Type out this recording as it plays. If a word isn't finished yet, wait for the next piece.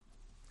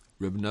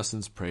Reb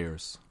Noson's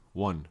Prayers.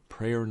 1.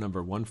 Prayer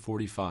number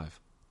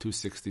 145,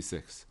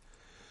 266.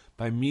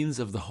 By means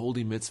of the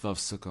holy mitzvah of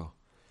Sukkah,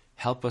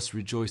 help us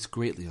rejoice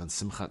greatly on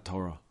Simchat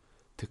Torah,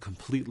 to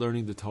complete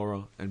learning the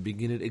Torah and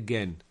begin it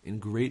again in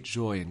great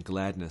joy and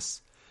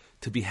gladness,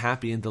 to be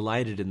happy and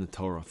delighted in the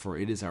Torah, for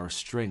it is our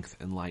strength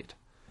and light.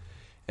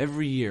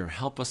 Every year,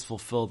 help us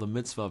fulfill the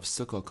mitzvah of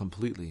Sukkah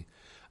completely,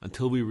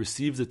 until we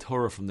receive the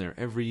Torah from there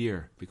every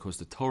year, because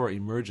the Torah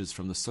emerges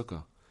from the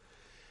Sukkah.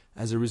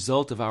 As a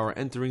result of our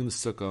entering the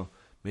Sukkah,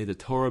 may the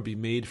Torah be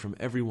made from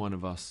every one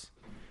of us.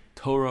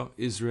 Torah,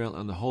 Israel,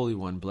 and the Holy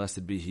One,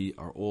 blessed be He,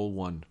 are all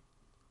one.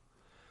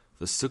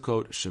 The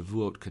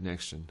Sukkot-Shavuot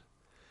connection.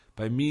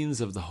 By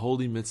means of the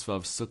holy mitzvah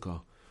of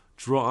Sukkah,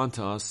 draw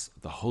unto us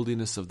the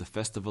holiness of the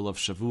festival of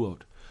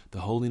Shavuot, the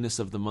holiness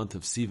of the month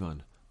of Sivan,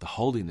 the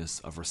holiness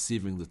of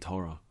receiving the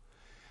Torah.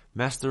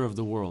 Master of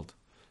the world,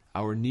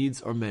 our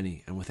needs are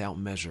many and without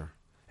measure,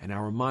 and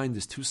our mind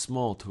is too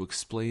small to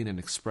explain and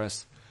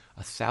express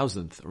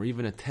 1,000th or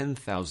even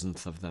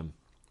 10,000th of them.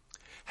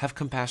 Have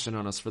compassion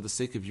on us for the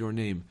sake of your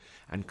name,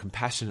 and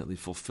compassionately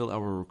fulfill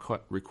our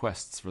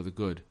requests for the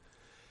good.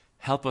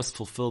 Help us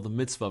fulfill the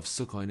mitzvah of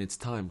Sukkah in its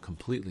time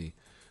completely,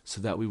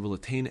 so that we will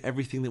attain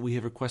everything that we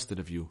have requested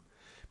of you.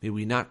 May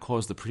we not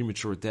cause the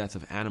premature death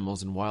of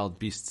animals and wild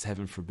beasts,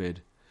 heaven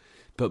forbid.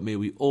 But may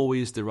we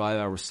always derive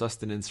our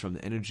sustenance from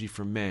the energy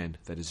from man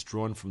that is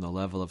drawn from the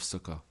level of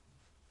Sukkah.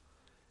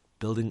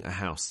 Building a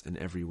house in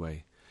every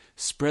way.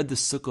 Spread the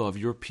Sukkah of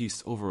your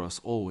peace over us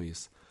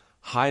always.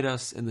 Hide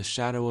us in the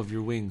shadow of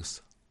your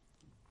wings.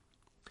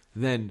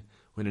 Then,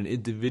 when an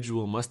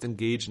individual must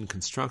engage in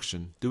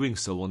construction, doing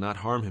so will not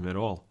harm him at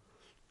all.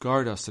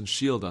 Guard us and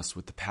shield us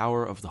with the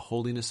power of the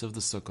holiness of the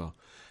Sukkah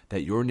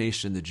that your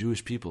nation, the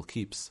Jewish people,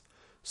 keeps,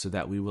 so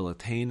that we will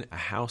attain a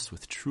house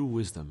with true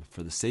wisdom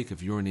for the sake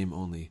of your name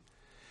only.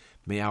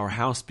 May our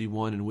house be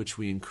one in which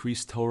we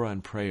increase Torah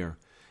and prayer,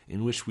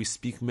 in which we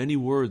speak many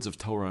words of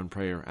Torah and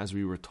prayer as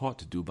we were taught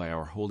to do by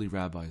our holy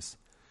rabbis.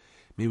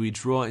 May we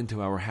draw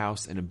into our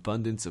house an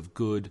abundance of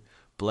good,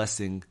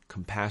 blessing,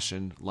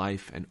 compassion,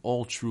 life, and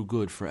all true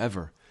good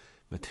forever,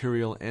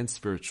 material and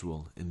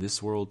spiritual, in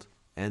this world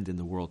and in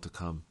the world to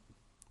come.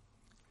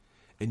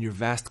 In your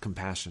vast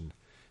compassion,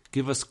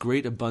 give us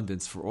great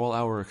abundance for all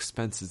our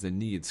expenses and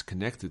needs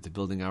connected to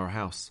building our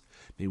house.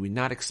 May we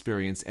not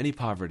experience any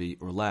poverty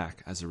or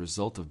lack as a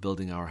result of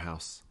building our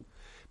house.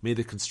 May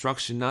the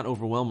construction not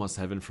overwhelm us,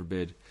 heaven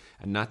forbid,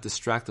 and not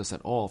distract us at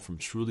all from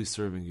truly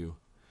serving you.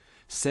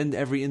 Send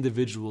every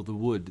individual the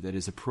wood that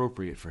is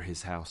appropriate for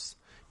his house.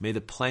 May the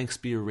planks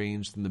be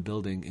arranged in the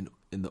building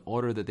in the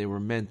order that they were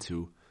meant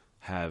to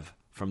have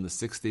from the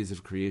 6 days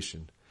of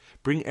creation.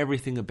 Bring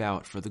everything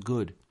about for the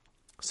good,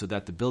 so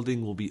that the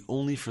building will be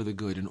only for the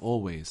good in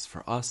all ways,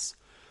 for us,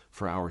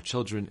 for our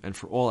children, and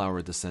for all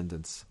our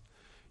descendants.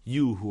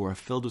 You who are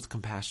filled with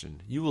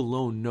compassion, you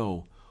alone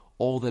know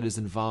all that is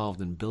involved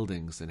in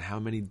buildings and how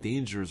many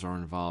dangers are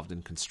involved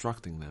in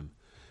constructing them.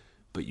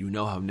 But you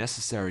know how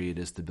necessary it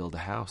is to build a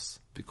house,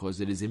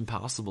 because it is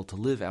impossible to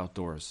live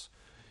outdoors.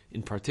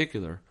 In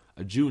particular,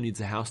 a Jew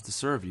needs a house to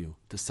serve you,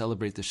 to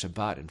celebrate the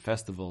Shabbat and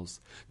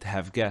festivals, to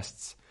have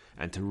guests,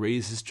 and to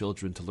raise his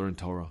children to learn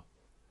Torah.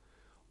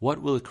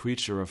 What will a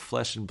creature of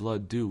flesh and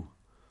blood do?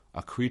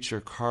 A creature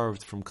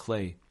carved from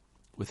clay,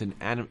 with an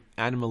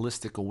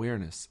animalistic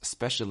awareness,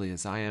 especially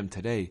as I am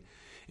today,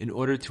 in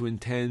order to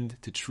intend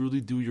to truly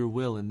do your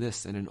will in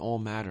this and in all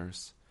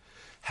matters.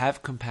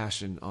 Have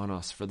compassion on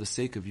us for the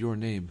sake of your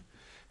name.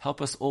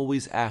 Help us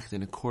always act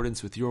in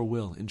accordance with your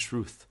will in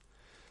truth.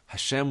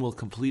 Hashem will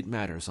complete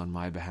matters on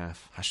my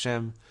behalf.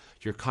 Hashem,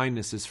 your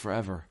kindness is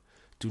forever.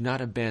 Do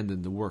not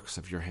abandon the works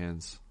of your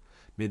hands.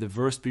 May the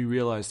verse be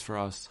realized for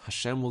us.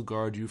 Hashem will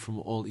guard you from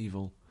all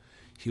evil.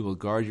 He will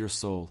guard your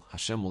soul.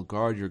 Hashem will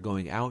guard your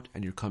going out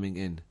and your coming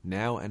in,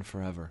 now and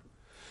forever.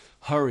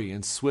 Hurry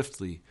and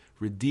swiftly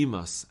redeem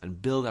us and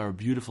build our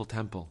beautiful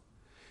temple.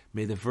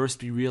 May the verse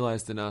be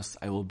realized in us.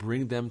 I will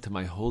bring them to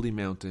my holy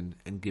mountain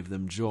and give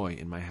them joy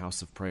in my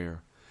house of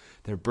prayer.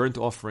 Their burnt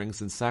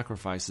offerings and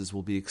sacrifices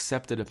will be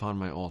accepted upon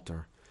my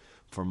altar,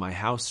 for my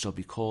house shall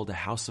be called a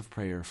house of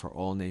prayer for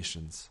all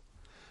nations.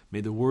 May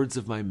the words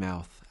of my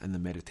mouth and the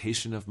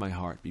meditation of my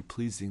heart be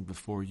pleasing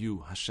before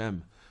you,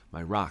 Hashem,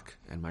 my rock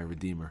and my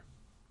redeemer.